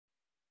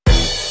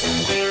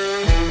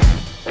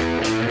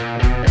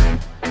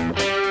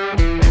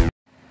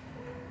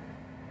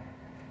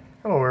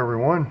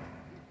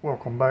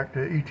Welcome back to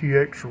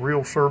ETX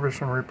Real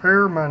Service and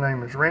Repair. My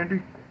name is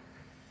Randy,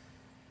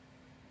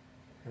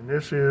 and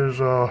this is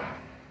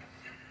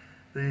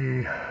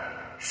the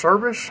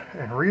service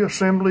and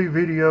reassembly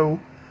video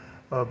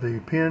of the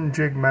Penn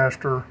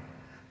Jigmaster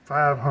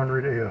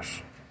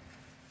 500S.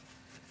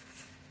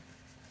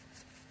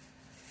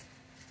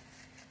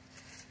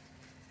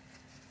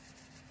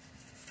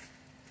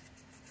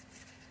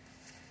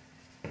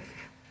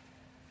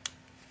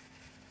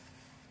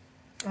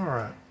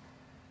 Alright,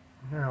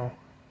 now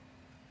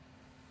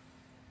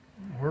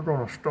we're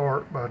going to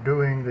start by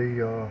doing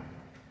the,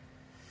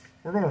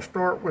 we're going to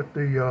start with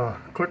the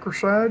clicker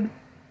side.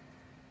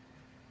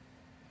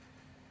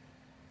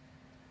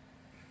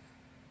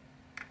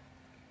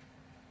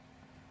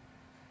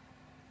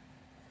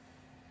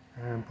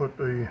 And put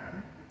the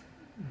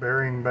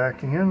bearing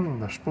back in,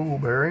 the spool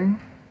bearing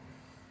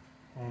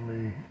on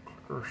the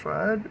clicker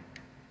side.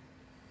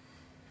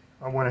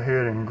 I went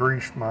ahead and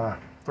greased my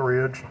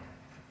threads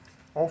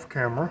off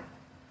camera.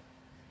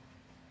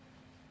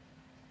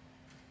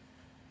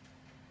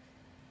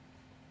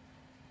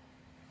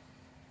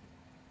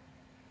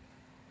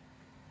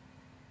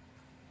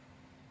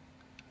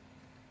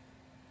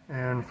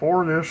 And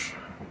for this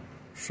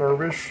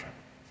service,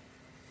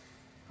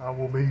 I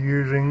will be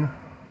using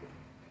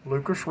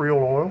Lucas reel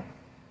oil,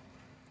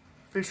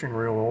 fishing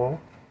reel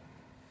oil,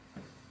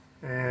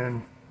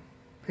 and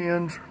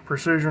Penn's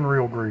precision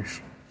reel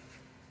grease.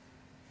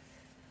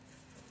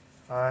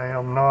 I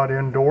am not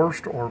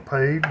endorsed or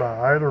paid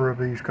by either of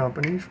these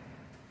companies.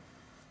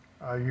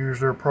 I use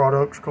their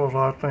products because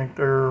I think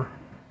they're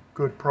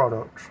good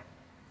products.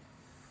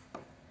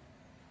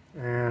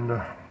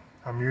 And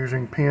I'm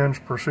using Penn's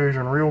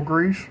precision reel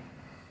grease,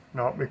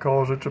 not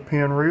because it's a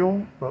Penn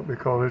reel, but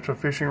because it's a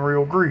fishing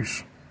reel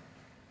grease.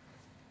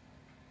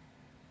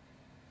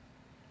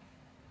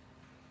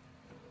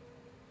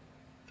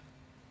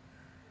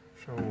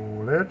 So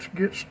let's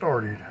get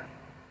started.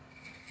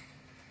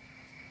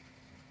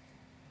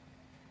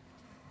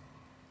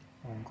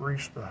 I'll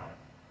grease the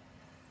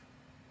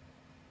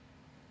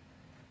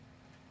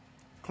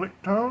click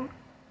tongue.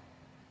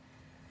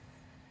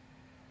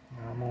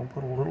 I'm going to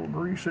put a little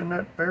grease in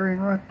that bearing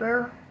right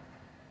there,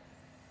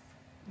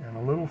 and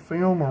a little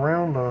film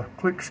around the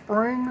click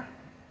spring.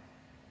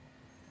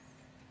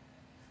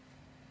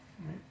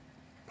 Let me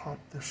pop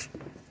this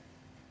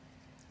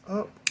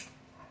up.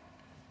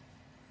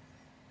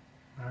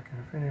 I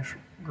can finish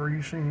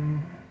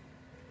greasing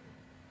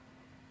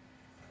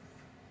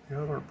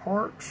the other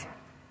parts,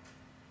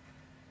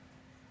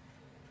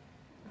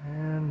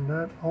 and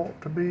that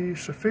ought to be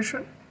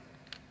sufficient.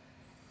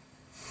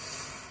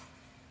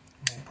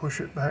 Push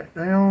it back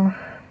down,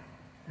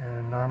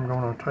 and I'm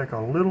going to take a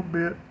little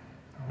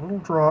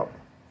drop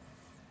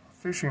of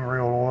fishing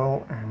reel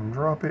oil and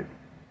drop it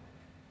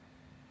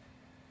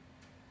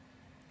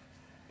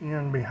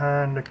in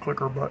behind the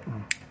clicker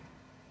button.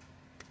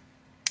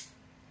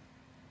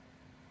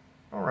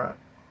 Alright,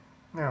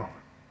 now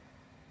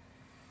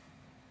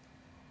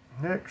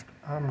next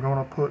I'm going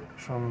to put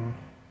some,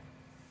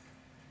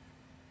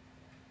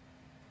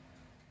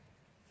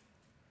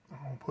 I'm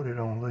going to put it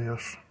on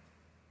this.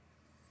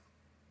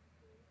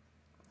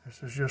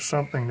 This is just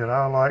something that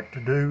I like to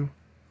do.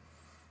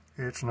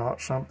 It's not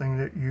something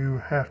that you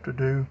have to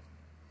do,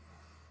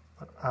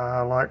 but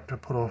I like to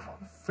put a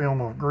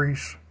film of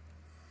grease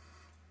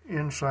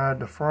inside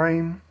the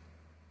frame,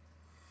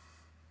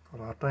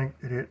 because I think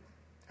that it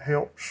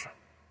helps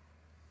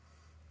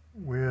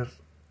with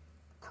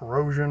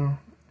corrosion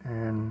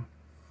and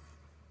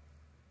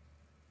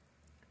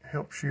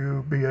helps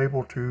you be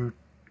able to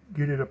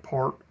get it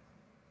apart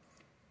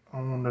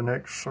on the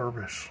next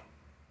service.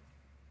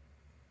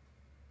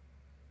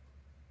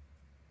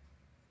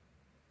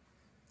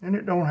 And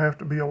it don't have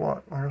to be a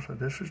lot. Like I said,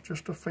 this is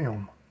just a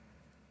film.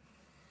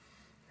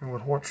 And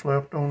with what's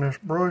left on this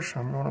brush,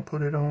 I'm going to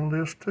put it on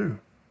this too.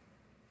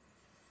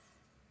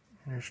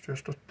 And it's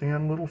just a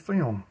thin little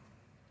film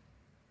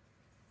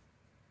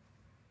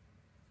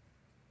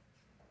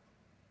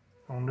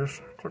on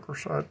this clicker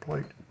side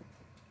plate.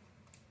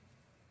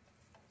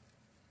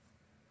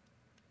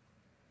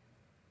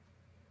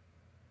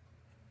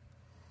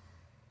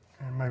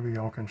 And maybe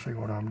y'all can see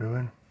what I'm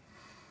doing.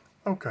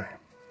 Okay,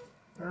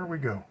 there we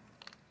go.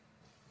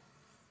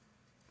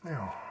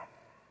 Now,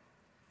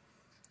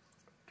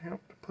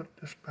 attempt to put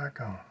this back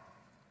on.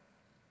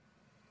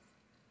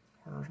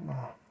 There's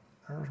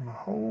my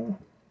hole.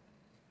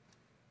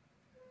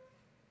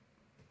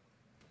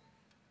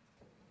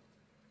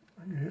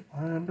 I get it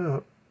lined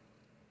up.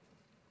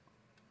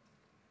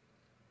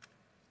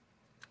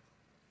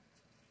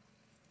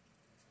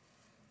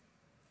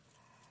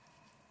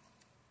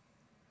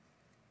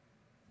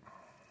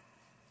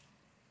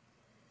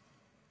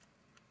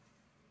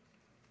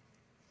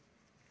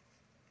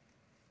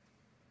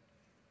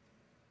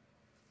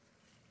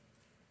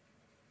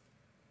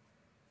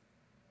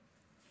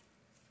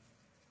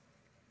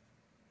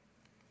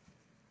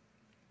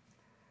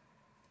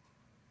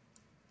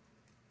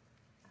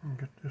 And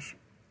get this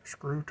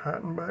screw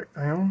tightened back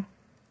down,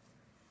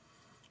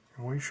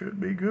 and we should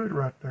be good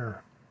right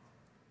there.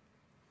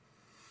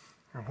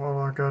 And while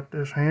I got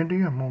this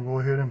handy, I'm going to go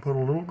ahead and put a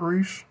little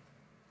grease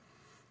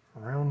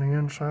around the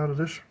inside of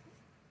this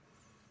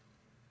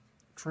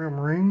trim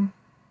ring.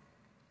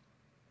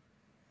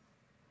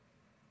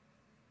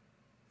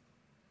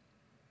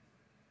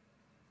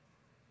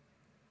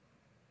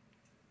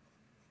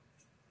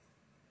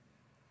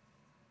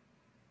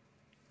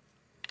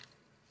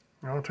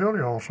 I'll tell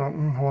y'all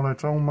something while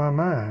it's on my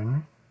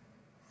mind.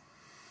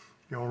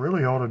 Y'all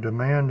really ought to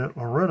demand that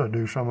Loretta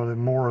do some of the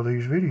more of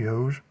these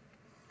videos,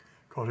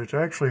 because it's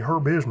actually her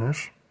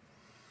business.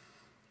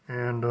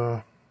 And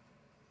to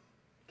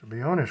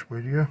be honest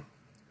with you,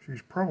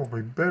 she's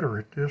probably better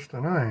at this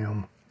than I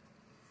am.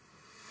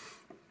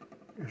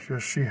 It's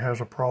just she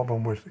has a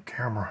problem with the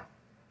camera.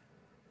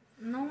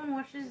 No one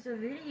watches the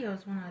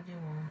videos when I do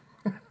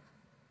them.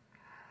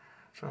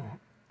 So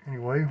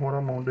anyway, what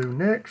I'm going to do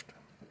next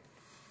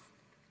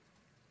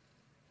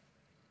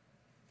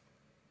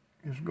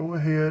is go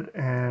ahead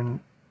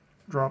and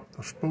drop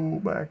the spool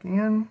back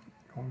in.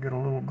 Gonna get a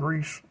little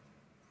grease.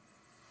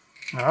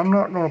 Now I'm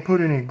not going to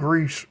put any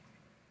grease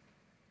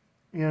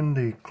in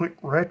the click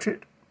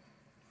ratchet.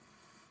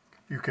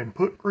 You can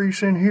put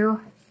grease in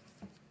here,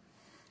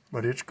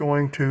 but it's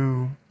going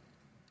to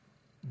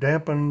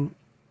dampen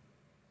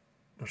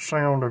the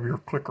sound of your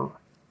clicker.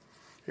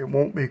 It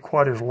won't be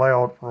quite as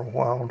loud for a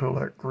while until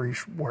that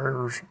grease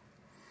wears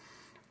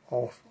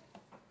off.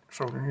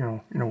 So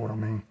you know what I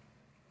mean.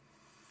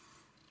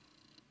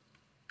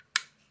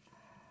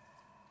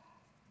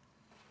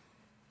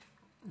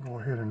 Go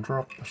ahead and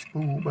drop the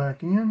spool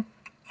back in.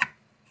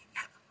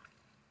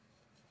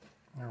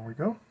 There we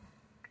go.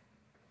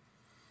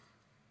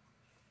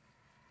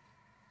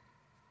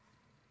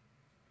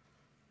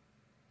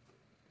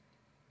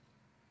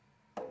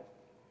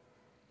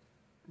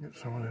 Get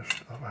some of this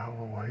stuff out of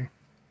the way.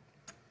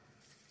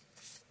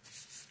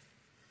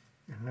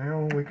 And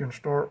now we can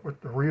start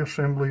with the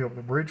reassembly of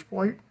the bridge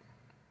plate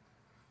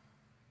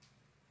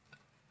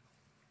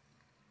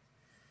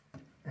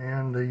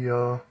and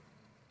the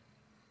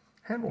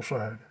handle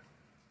side.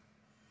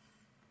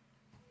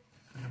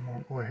 And I'm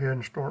going to go ahead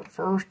and start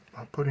first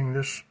by putting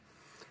this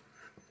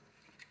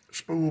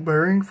spool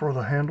bearing for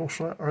the handle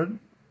side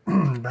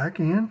back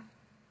in.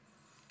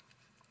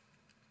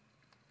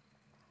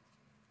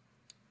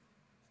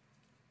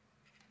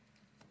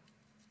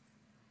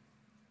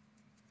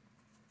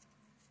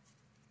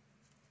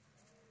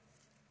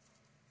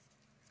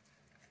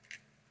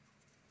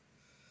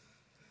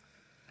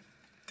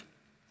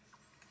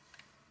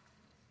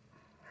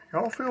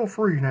 Y'all feel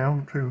free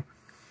now to,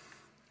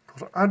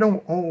 because I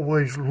don't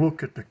always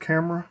look at the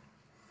camera.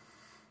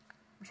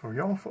 So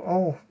y'all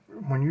all,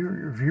 when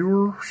you're a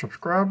viewer,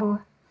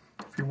 subscriber,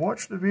 if you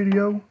watch the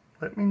video,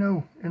 let me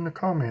know in the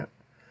comment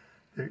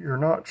that you're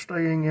not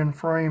staying in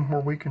frame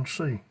where we can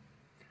see.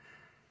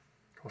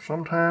 Because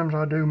sometimes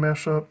I do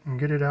mess up and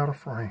get it out of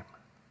frame.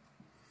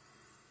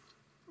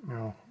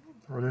 Now,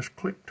 for this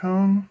click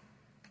tongue,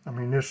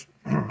 this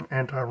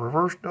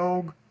anti-reverse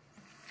dog,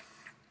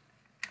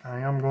 I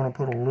am going to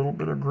put a little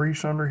bit of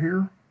grease under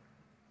here,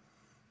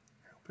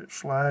 help it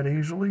slide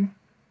easily,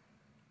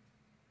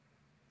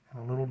 and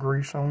a little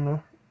grease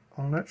on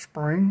that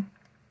spring.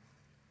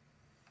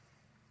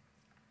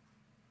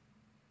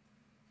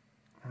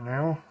 And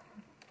now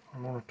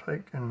I'm going to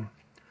take and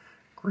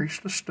grease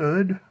the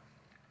stud.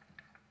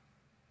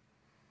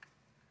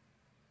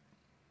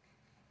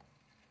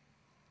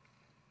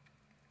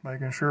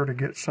 Making sure to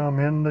get some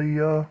in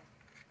the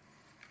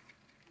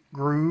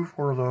groove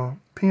where the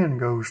pin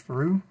goes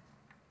through.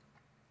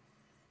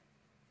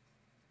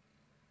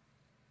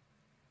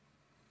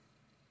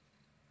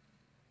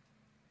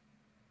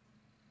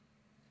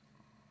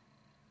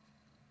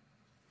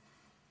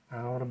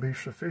 That ought to be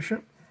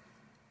sufficient.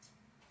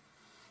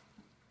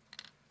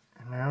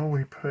 And now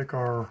we take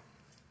our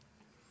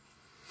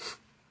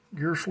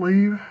gear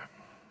sleeve.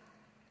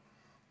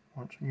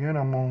 Once again,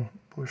 I'm going to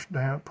push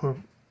down, put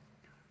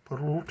a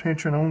little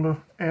tension on the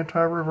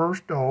anti-reverse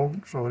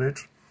dog so that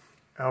it's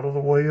out of the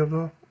way of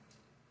the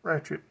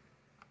ratchet.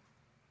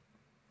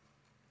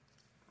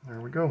 There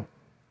we go.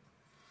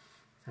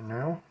 And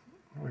now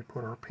we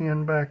put our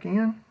pin back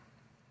in.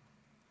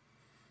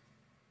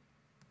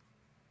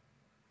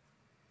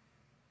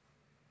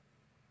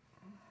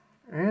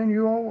 And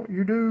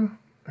you do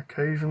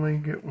occasionally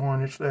get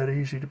one. It's that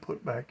easy to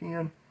put back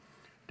in.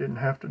 Didn't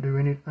have to do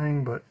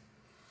anything but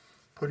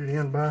put it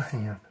in by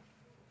hand.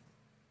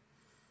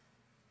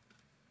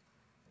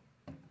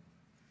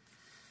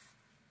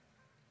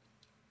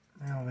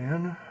 Now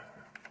then,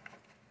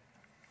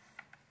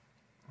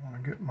 I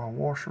want to get my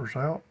washers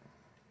out.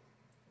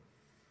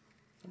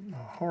 My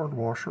hard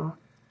washer.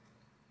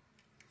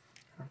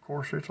 Of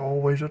course, it's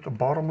always at the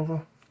bottom of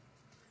the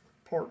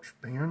parts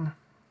bin.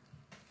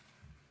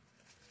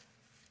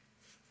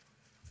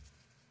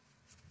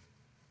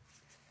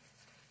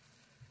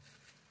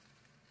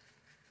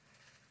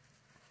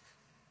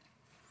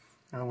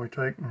 Now we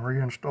take and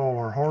reinstall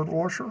our hard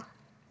washer.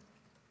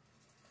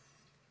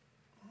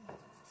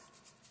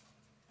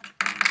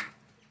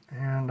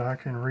 And I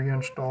can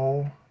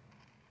reinstall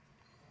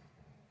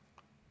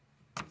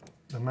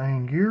the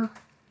main gear.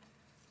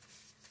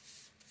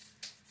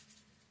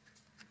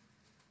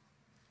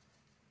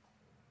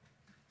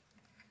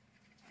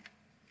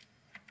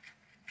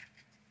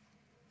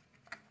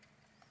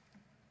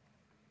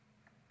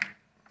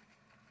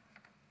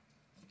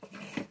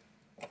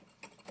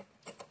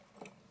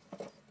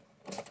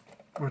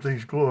 With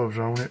these gloves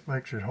on, it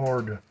makes it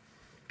hard to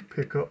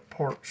pick up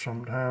parts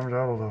sometimes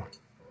out of the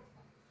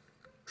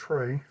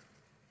tray.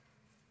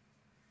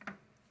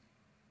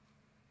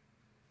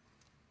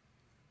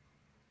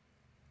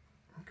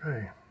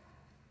 Okay.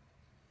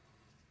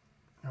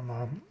 Now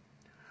my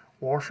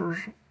washers,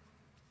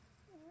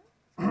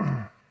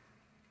 nice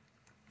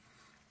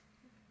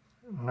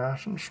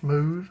and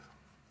smooth.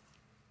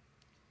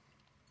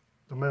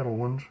 The metal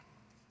ones.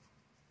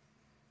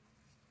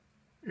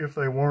 If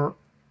they weren't,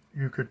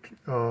 you could,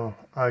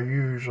 I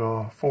use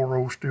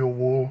 4-0 steel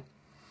wool,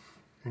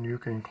 and you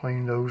can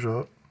clean those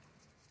up.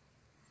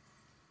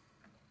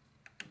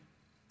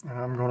 And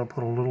I'm going to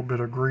put a little bit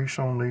of grease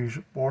on these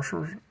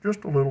washers,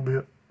 just a little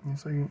bit. You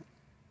see,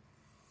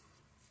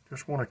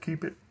 just want to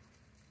keep it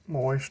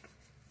moist.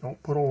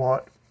 Don't put a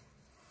lot.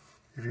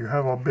 If you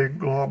have a big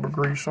glob of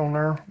grease on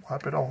there,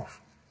 wipe it off.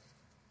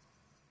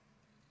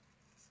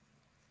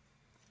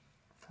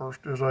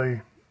 First is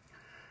a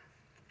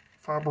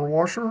fiber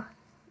washer.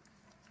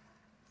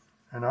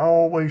 And I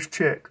always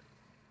check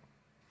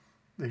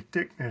the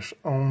thickness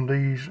on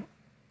these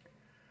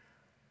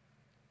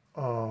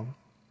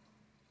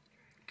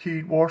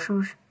keyed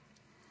washers,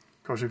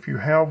 because if you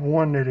have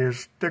one that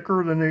is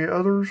thicker than the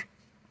others,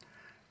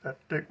 that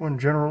thick one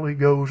generally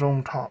goes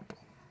on top.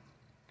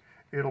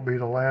 It'll be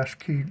the last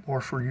keyed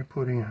washer you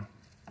put in.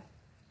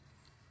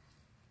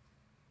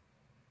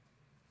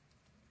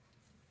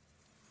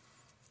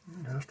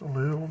 Just a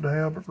little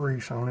dab of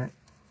grease on it.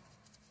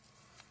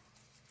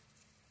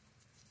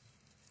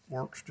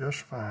 Works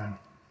just fine.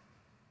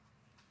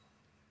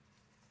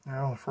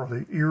 Now for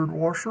the eared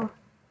washer,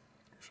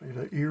 see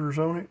the ears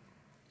on it?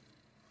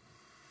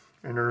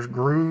 And there's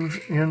grooves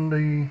in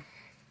the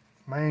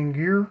main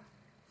gear.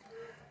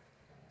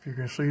 If you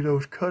can see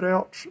those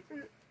cutouts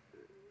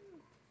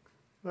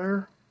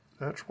there,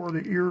 that's where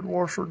the eared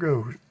washer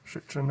goes. It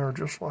sits in there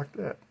just like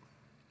that.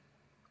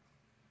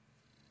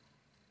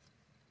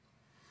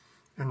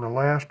 And the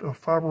last of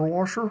fiber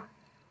washer,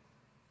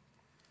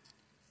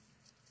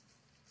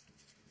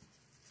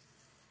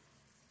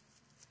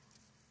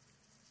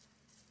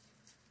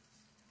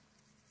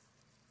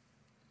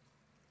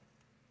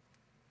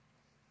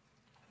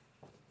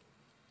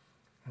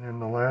 and then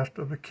the last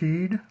of the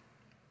keyed.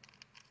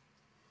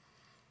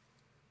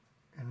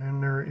 And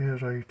then there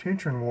is a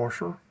tension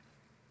washer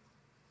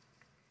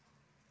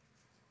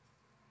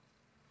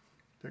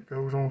that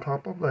goes on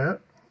top of that.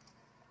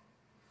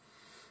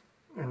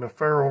 And the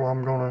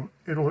ferrule,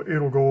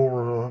 it'll go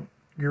over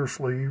the gear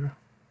sleeve.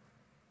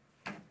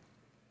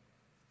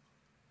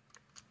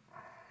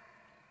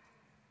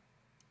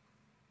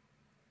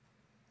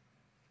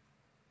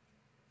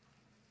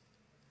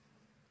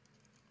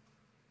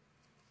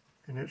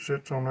 And it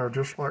sits on there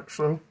just like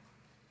so,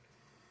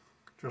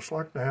 just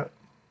like that.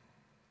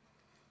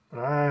 But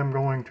I am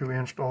going to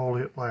install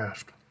it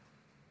last.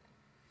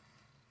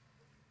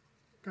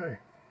 Okay.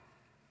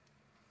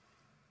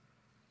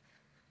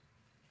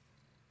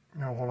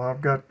 Now while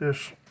I've got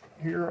this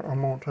here,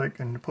 I'm going to take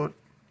and put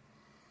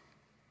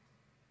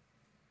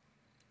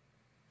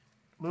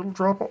a little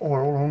drop of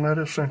oil on that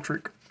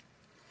eccentric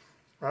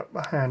right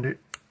behind it.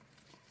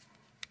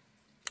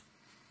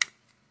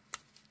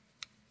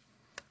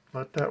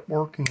 Let that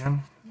work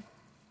in.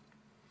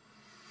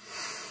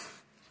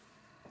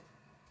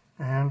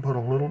 And put a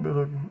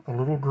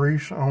little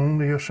grease on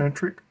the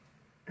eccentric,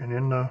 and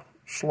in the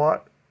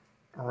slot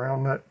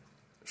around that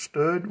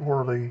stud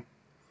where the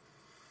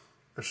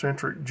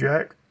eccentric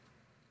jack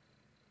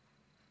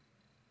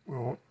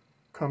will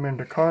come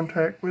into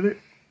contact with it,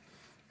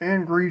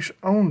 and grease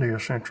on the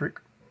eccentric,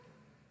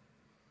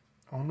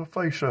 on the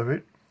face of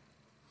it,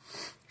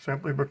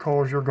 simply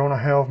because you're going to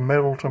have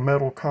metal to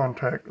metal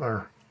contact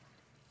there.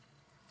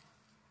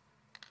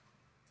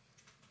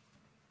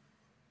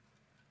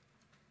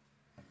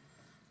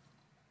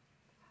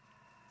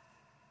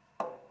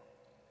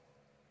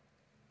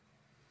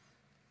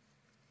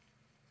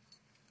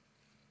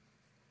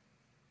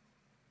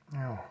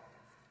 Now,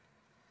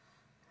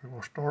 we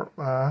will start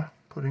by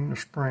putting the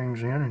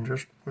springs in, and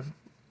just with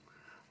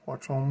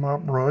what's on my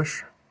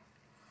brush,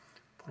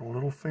 put a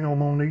little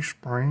film on these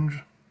springs.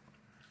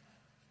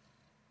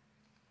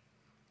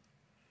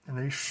 And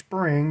these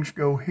springs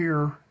go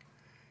here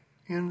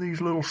in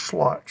these little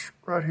slots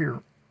right here,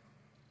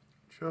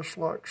 just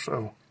like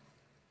so.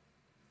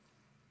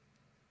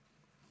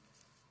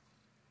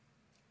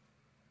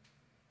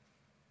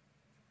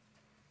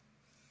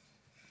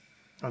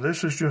 Now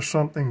this is just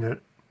something that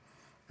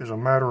is a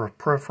matter of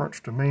preference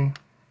to me.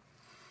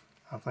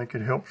 I think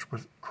it helps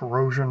with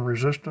corrosion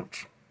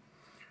resistance.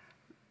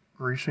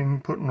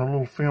 Greasing, putting a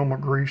little film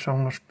of grease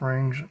on the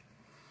springs,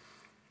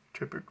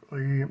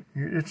 typically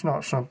it's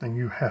not something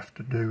you have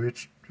to do,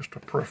 it's just a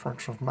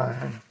preference of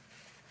mine.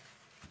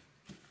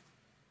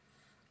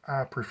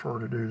 I prefer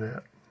to do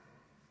that.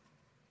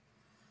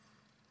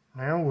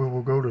 Now we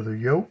will go to the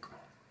yoke.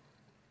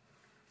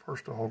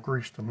 First I'll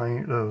grease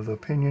the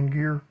pinion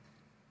gear.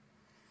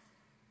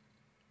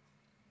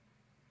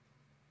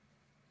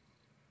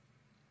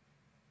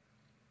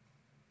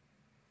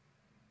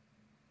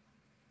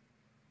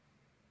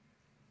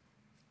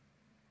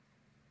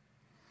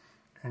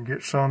 And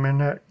get some in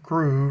that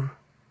groove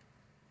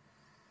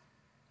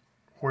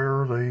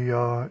where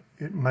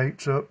it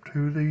mates up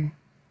to the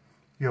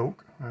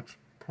yoke. That's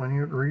plenty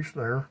of grease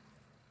there.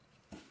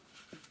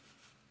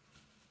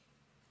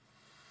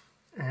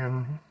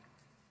 And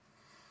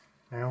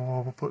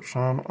now we'll put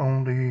some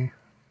on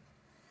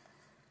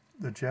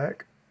the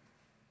jack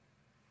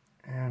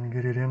and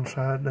get it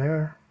inside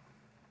there.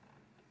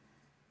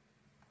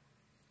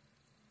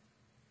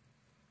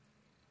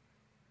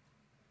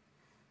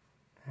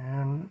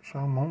 And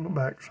some on the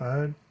back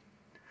side.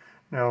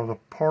 Now the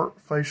part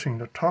facing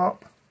the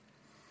top,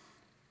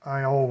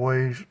 I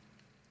always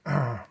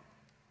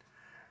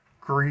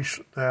grease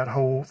that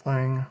whole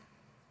thing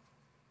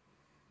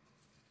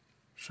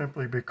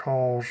simply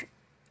because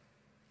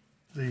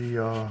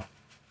the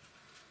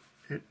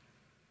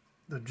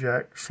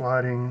jack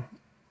sliding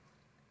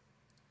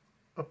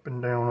up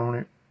and down on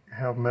it, you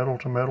have metal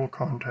to metal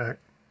contact.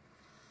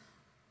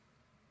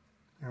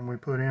 And we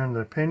put in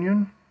the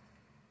pinion,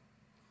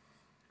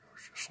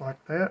 goes just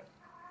like that.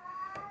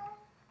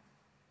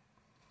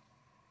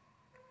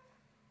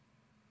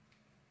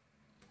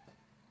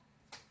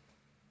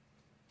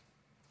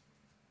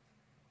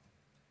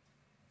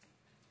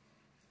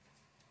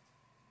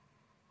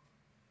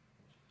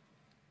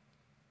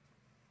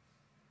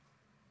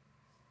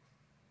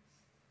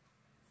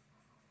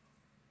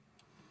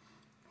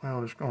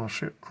 Well, it's going to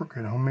sit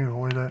crooked on me the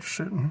way that's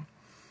sitting.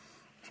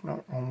 It's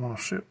not going to want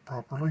to sit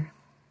properly.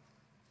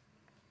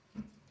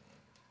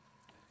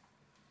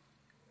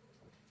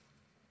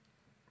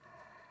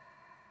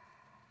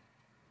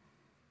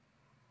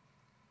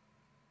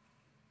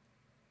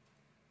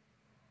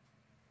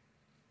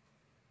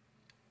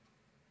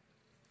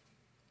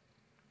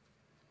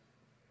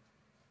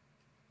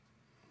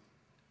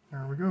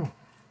 There we go.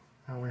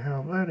 Now we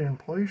have that in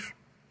place.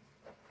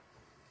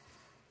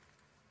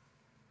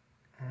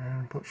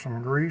 And put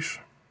some grease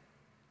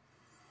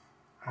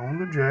on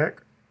the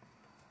jack.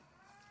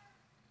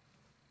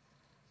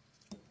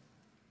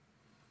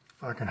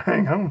 If I can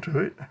hang on to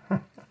it.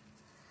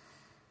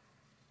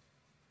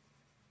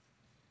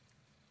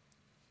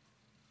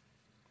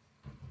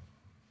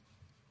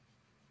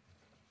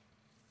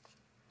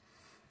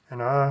 And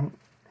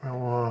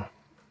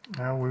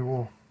now we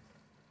will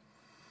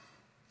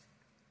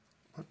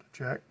put the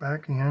jack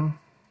back in.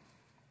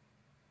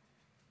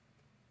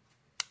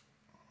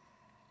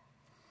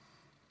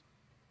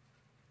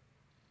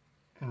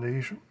 And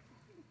these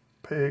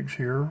pegs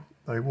here,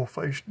 they will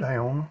face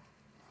down,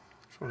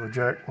 so the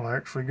jack will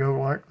actually go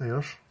like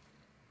this.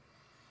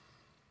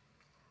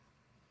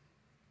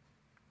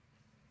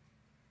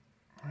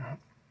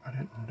 I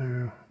didn't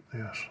do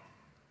this.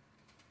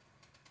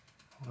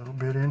 A little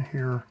bit in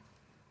here.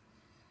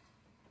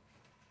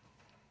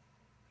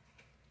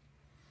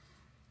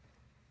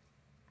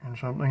 And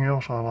something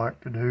else I like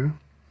to do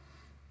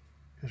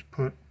is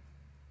put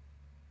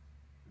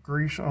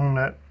grease on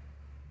that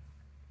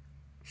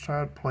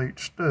side plate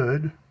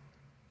stud,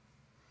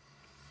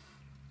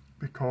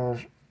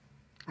 because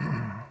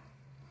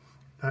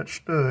that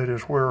stud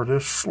is where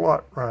this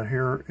slot right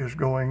here is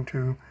going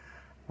to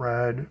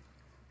ride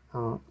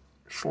or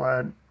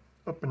slide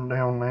up and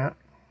down that.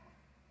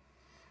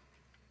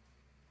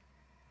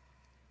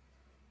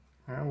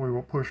 Now we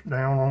will push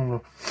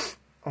down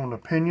on the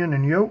pinion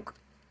and yoke.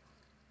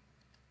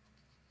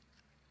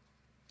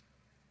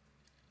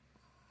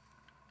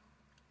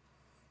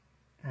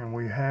 And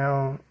we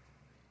have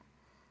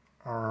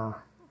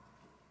our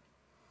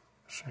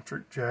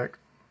eccentric jack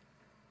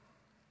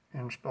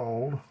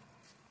installed.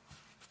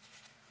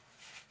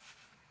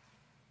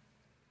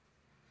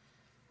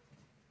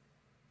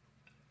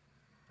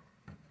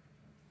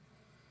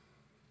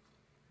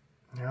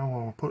 Now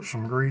we'll put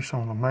some grease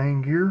on the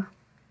main gear.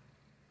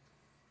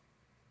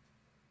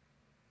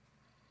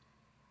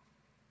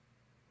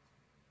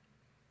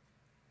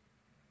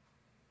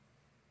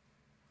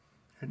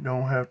 It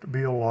don't have to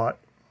be a lot.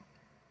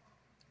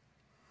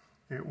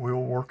 It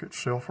will work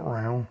itself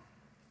around.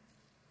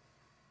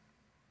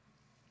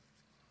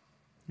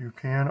 You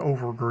can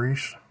over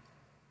grease.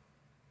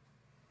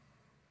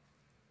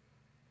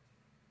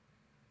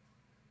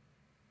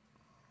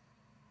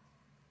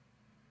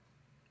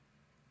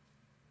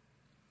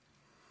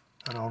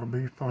 That ought to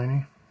be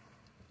plenty.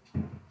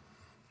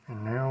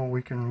 And now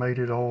we can mate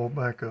it all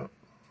back up.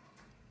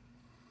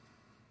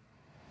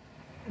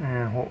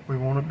 And what we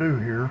want to do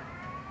here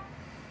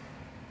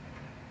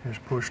is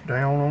push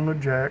down on the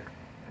jack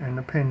and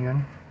the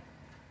pinion,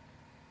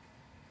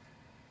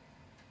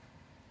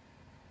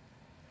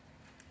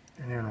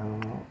 and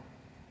then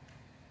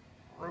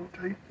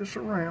rotate this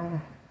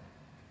around.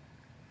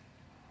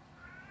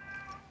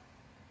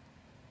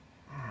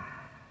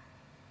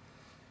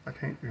 I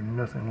can't do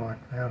nothing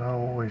like that. I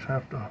always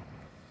have to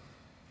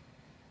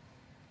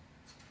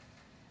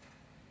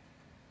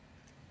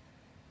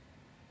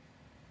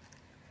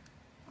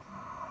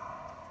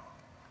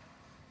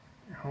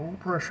hold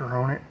pressure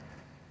on it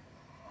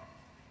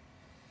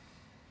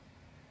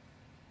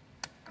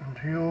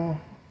until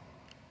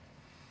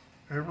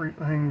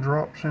everything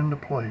drops into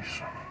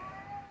place.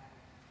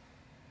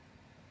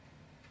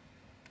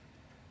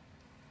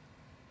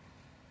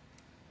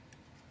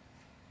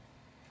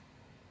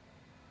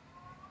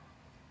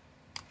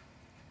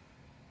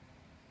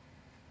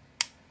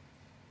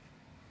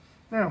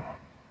 Now,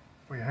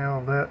 we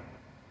have that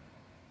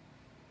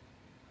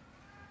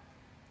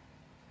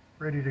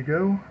ready to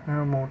go.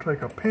 Now I'm going to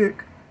take a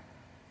pick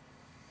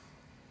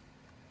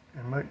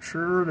and make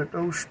sure that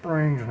those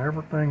springs and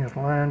everything is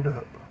lined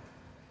up.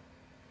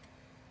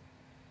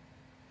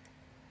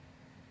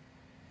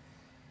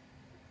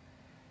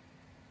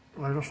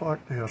 Just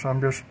like this.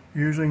 I'm just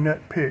using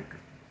that pick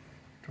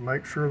to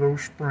make sure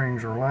those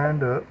springs are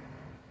lined up.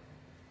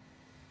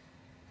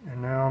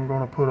 And now I'm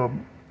going to put a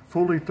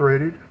fully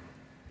threaded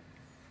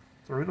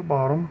through the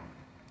bottom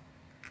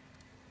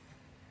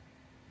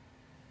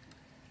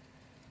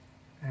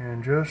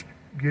and just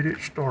get it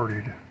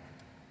started.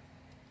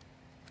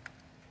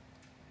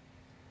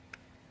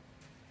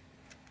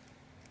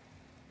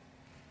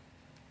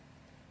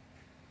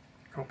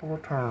 Couple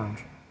of turns.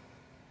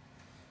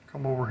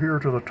 Come over here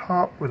to the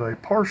top with a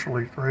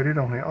partially threaded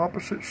on the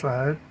opposite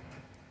side.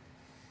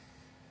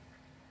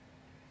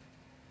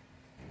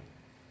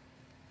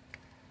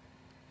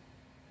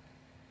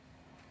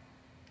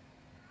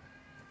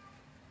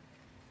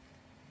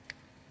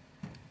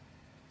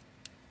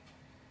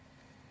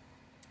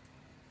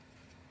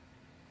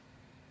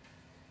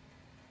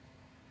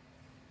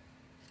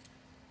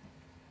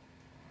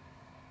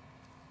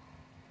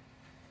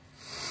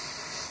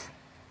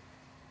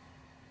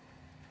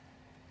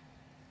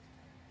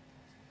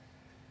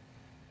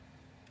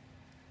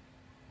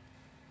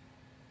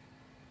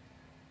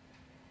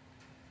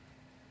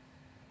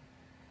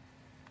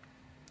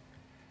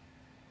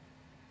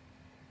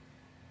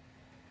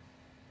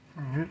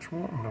 And it's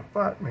wanting to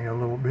fight me a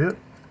little bit.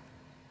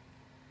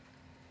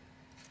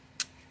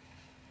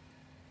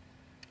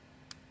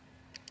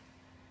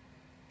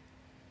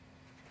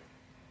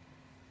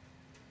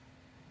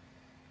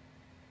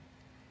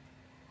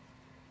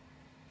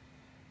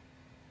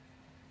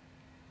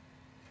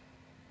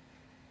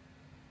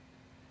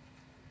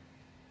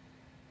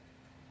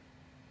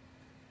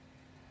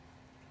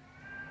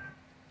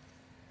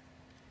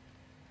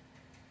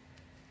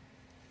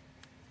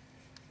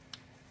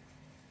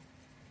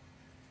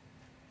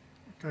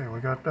 Okay,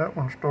 we got that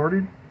one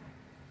started.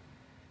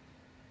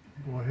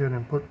 Go ahead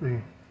and put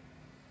the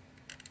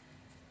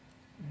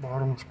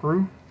bottom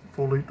screw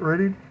fully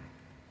threaded.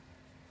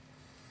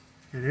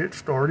 Get it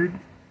started.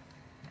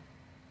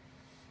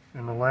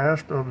 And the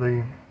last of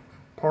the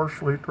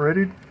partially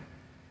threaded.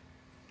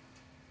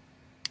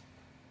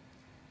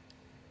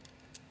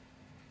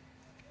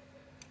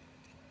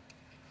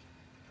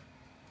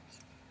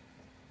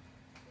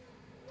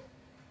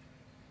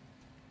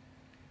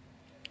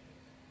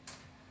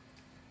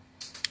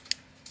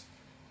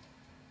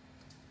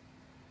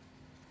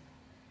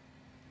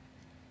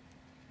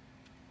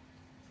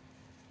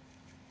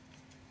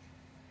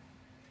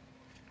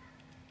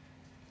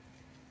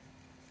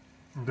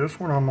 This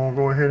one I'm going to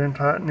go ahead and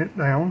tighten it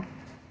down.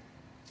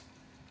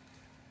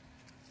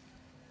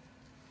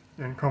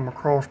 Then come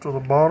across to the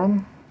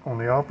bottom on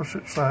the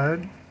opposite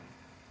side.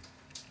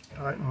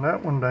 Tighten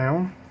that one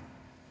down.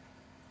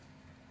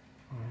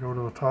 And go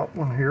to the top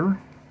one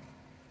here.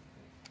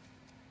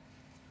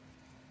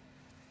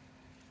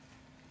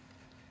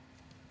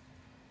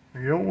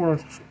 You don't want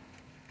to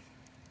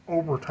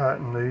over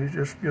tighten these,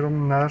 just get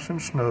them nice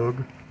and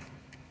snug.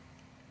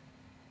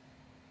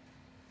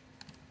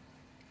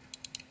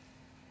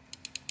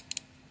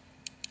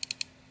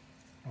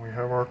 We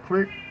have our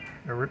click,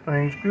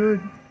 everything's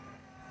good.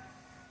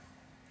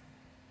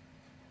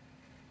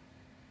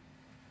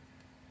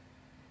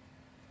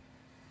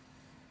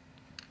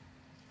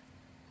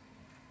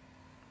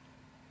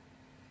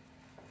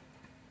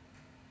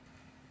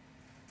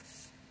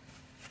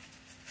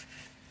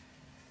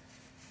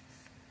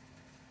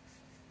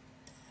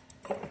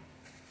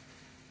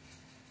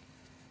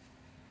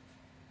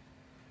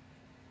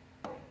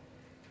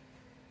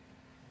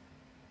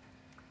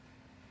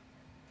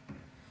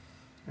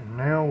 And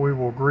now we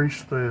will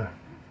grease the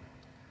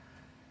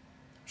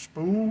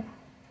spool.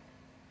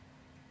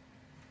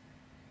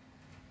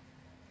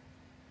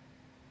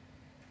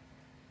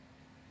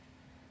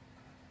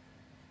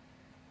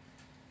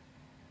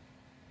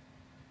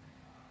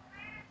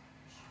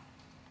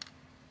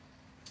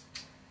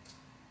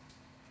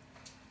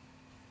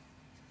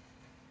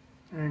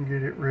 And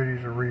get it ready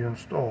to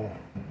reinstall.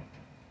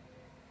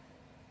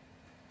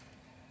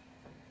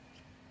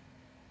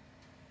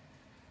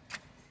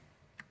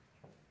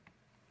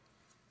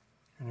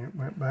 And it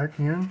went back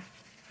in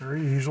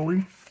very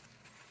easily.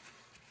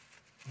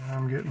 Now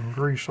I'm getting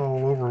grease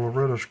all over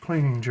Loretta's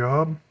cleaning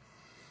job.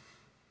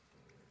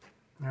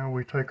 Now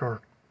we take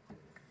our,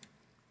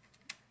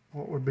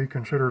 what would be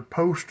considered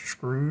post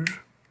screws,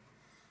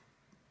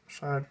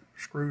 side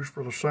screws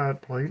for the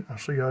side plate. I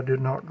see I did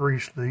not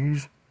grease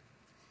these.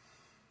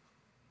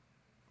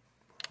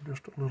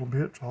 Just a little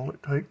bit's all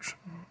it takes.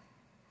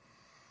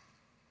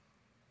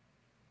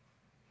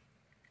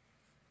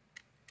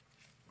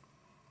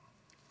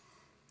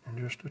 And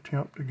just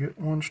attempt to get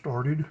one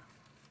started.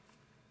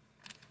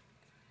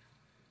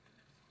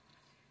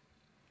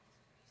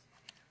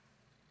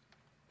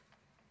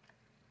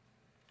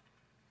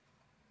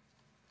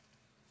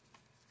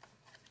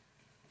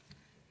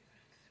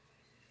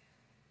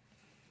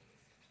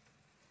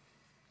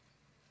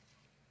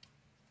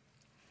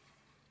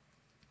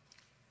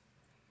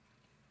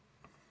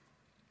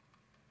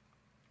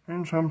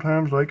 And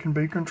sometimes they can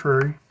be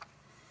contrary.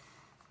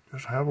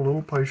 Just have a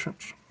little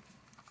patience.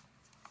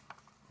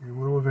 You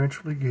will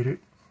eventually get it.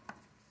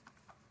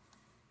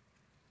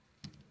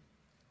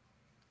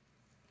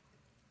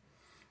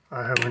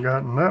 I haven't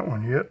gotten that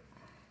one yet.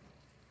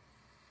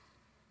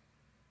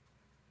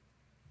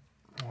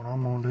 What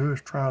I'm going to do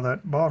is try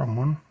that bottom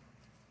one.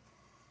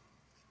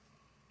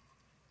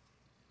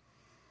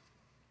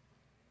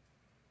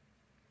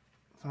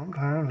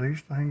 Sometimes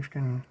these things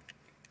can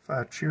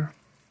fight you.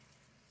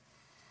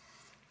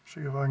 See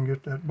if I can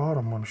get that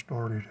bottom one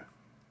started.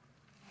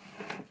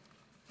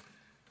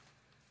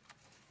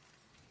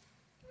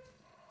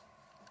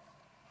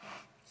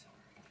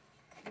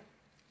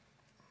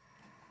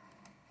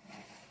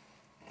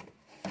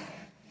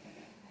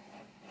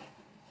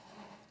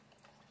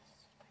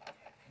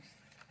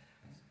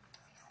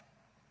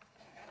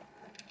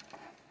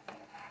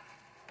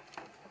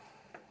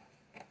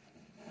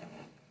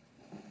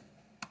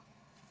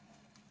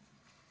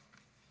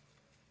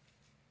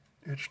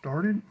 It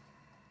started.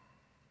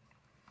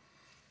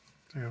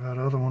 See if that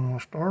other one will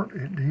start.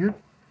 It did.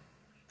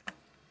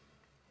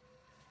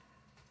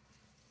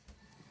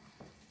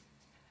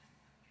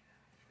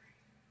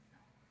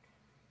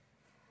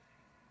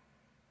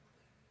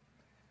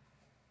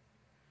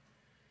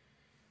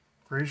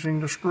 Greasing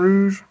the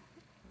screws,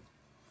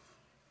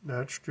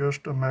 that's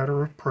just a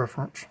matter of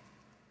preference.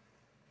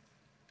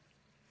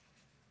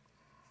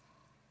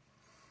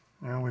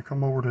 Now we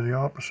come over to the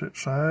opposite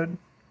side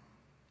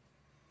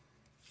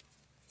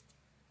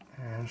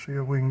and see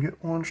if we can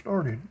get one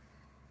started.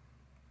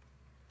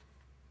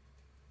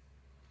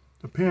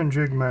 The Penn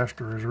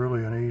Jigmaster is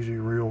really an easy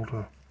reel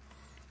to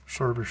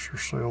service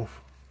yourself.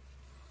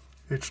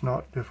 It's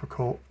not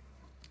difficult.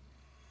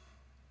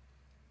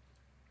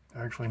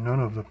 Actually, none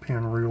of the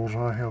Penn reels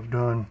I have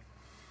done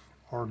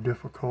are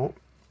difficult.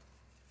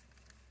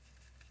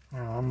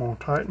 Now I'm going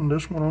to tighten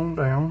this one on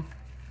down.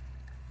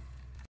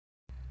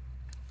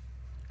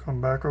 Come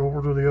back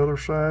over to the other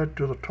side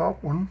to the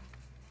top one.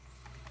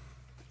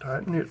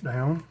 Tighten it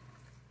down.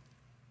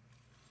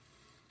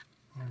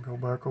 And go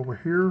back over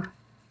here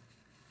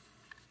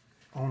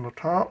on the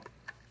top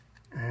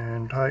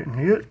and tighten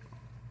it.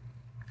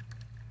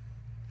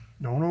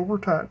 Don't over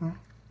tighten,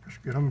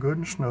 just get them good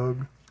and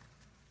snug.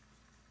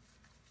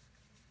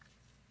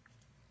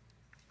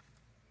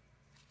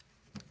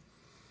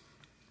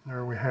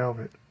 There we have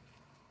it.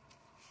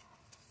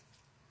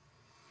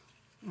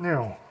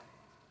 Now,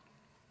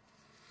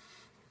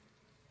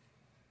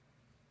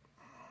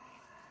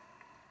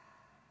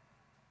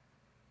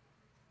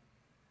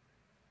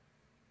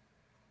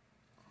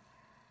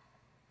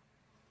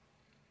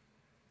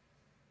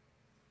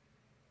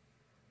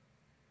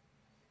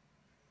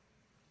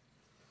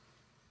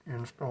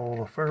 install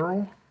the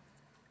ferrule.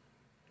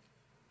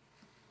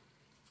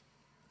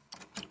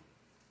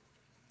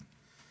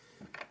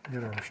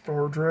 Get our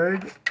star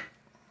drag.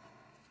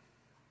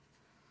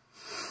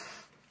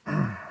 Be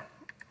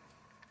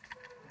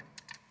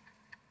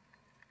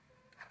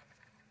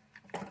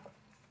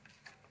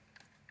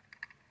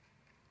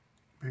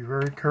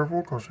very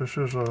careful because this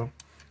is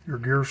your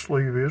gear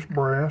sleeve is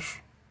brass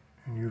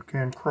and you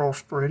can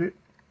cross thread it.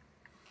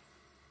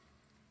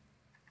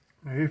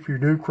 Now, if you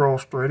do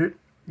cross thread it,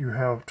 you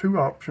have two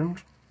options.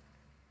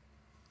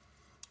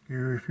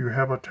 If you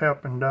have a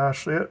tap and die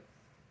set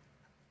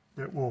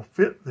that will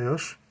fit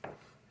this,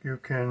 you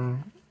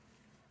can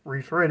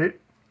rethread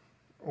it,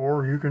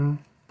 or you can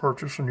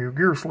purchase a new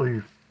gear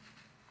sleeve.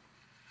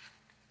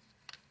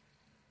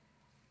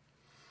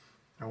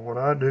 Now what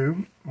I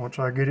do, once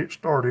I get it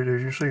started,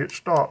 as you see it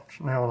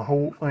stops. Now the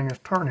whole thing is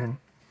turning.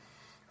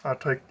 I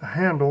take the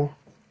handle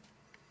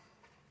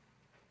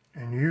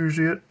and use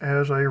it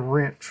as a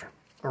wrench,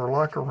 or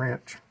like a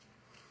wrench,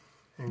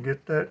 and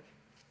get that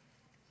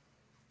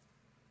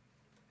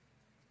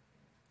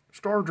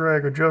star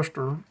drag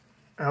adjuster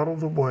out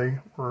of the way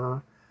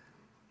where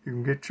you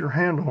can get your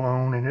handle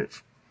on and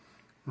it's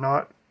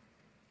not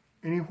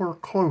anywhere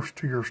close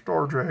to your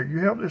star drag. You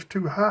have this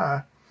too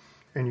high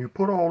and you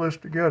put all this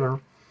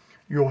together,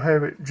 you'll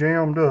have it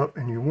jammed up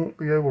and you won't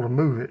be able to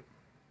move it.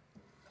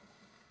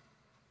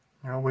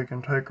 Now we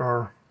can take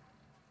our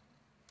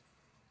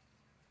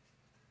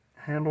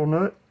handle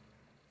nut,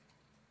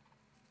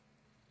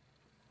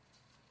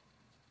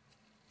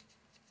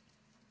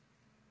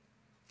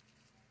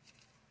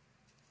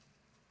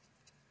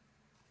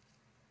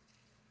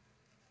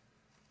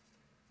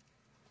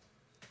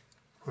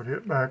 put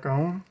it back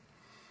on.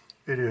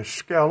 It is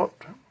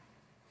scalloped,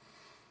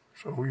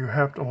 So you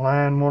have to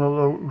line one of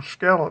those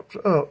scallops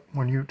up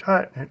when you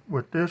tighten it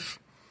with this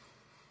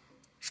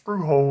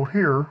screw hole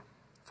here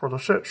for the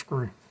set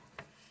screw.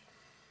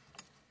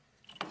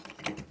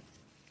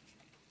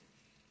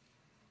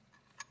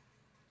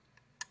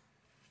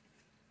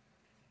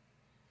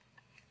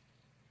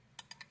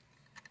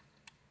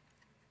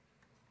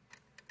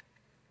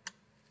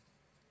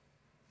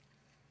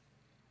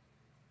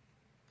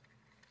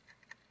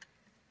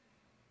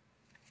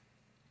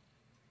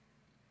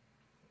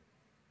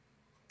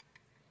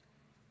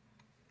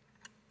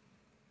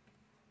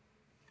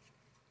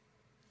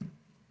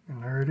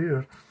 And there it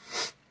is.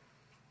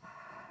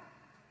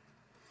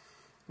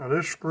 Now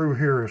this screw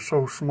here is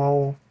so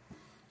small,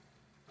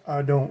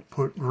 I don't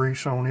put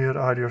grease on it.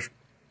 I just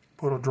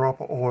put a drop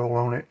of oil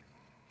on it,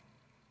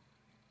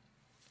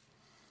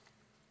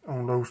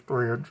 on those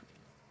threads.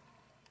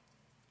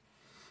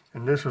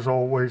 And this is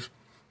always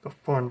the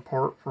fun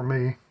part for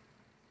me.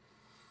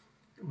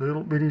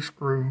 Little bitty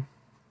screw.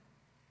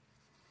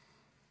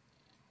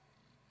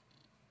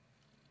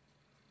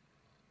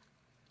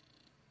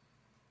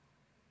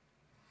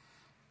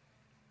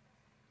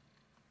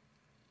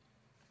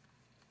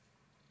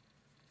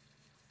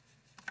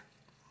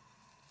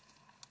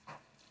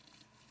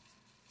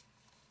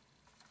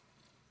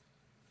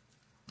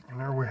 And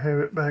there we have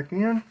it back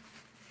in.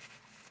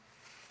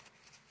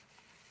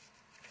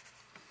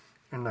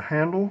 And the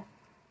handle,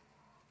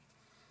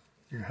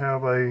 you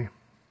have a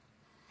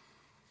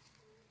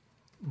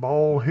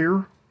ball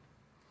here.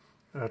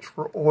 That's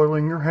for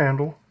oiling your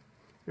handle.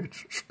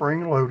 It's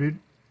spring loaded.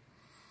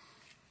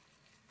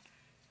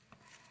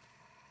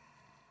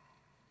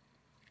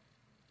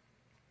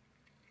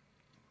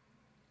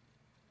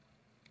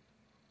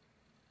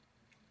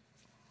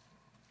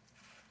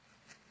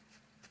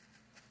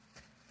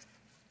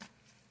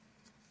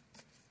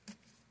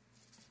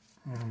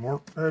 And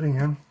work that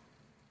in.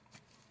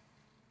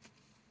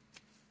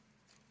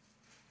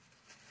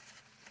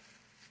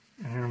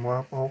 And then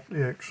wipe off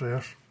the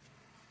excess.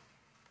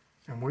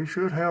 And we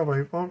should have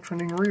a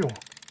functioning reel.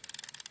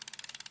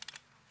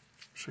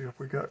 See if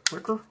we got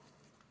quicker.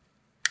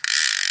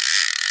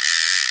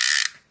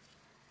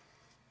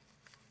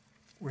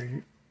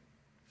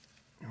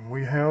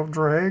 We have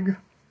drag.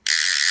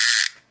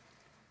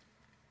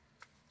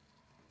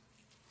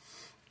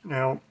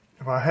 Now,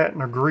 if I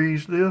hadn't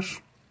greased this,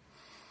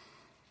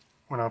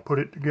 when I put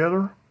it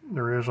together,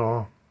 there is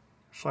a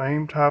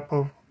same type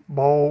of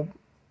ball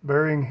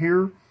bearing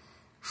here,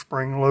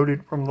 spring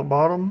loaded from the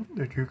bottom,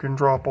 that you can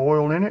drop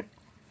oil in it.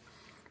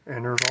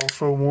 And there's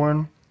also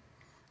one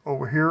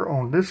over here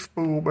on this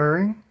spool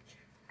bearing.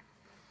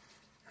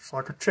 It's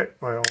like a check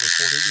valve is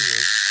what it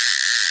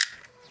is.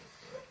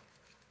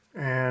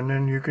 And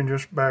then you can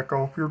just back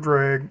off your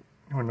drag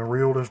when the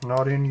reel is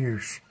not in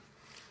use.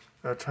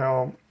 That's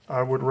how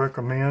I would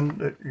recommend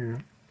that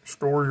you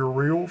store your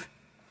reels.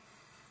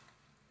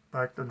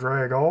 Back the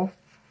drag off.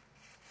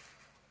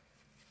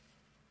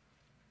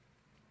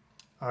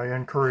 I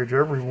encourage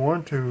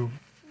everyone to,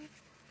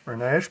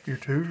 and ask you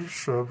to,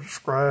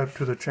 subscribe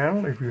to the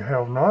channel if you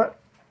have not.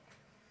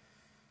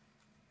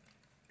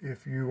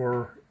 If you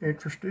are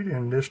interested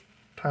in this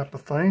type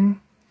of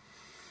thing,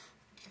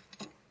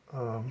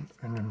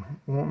 and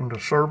wanting to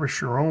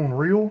service your own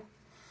reel,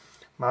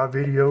 my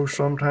videos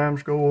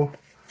sometimes go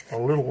a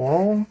little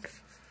long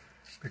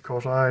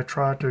because I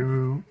try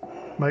to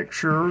make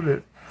sure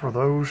that for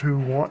those who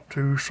want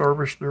to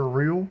service their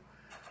reel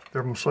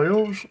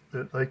themselves,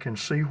 that they can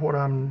see what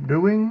I'm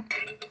doing,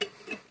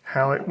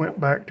 how it went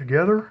back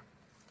together.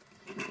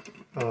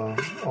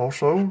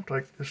 Also,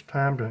 take this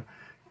time to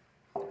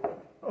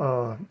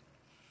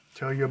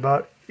tell you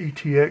about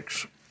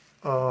ETX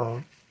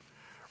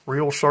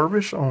Reel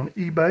Service on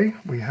eBay.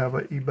 We have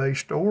an eBay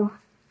store.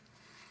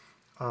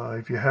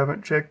 If you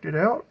haven't checked it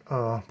out,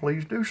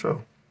 please do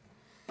so.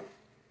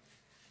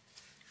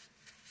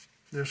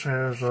 This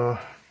has well,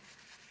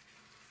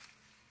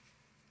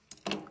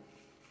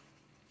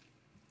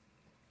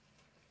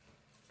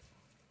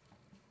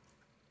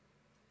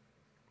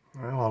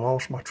 I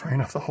lost my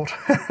train of thought.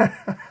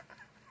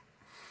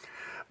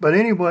 But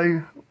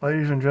anyway,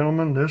 ladies and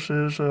gentlemen, this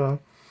has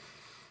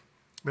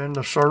been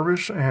the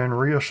service and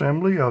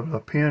reassembly of the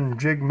Penn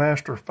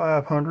Jigmaster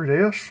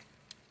 500S.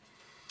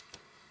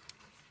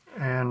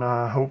 And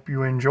I hope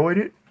you enjoyed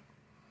it.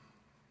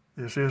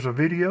 This is a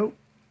video.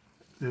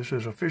 This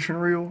is a fishing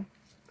reel.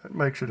 That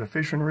makes it a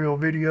fishing reel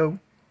video.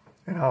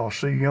 And I'll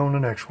see you on the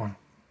next one.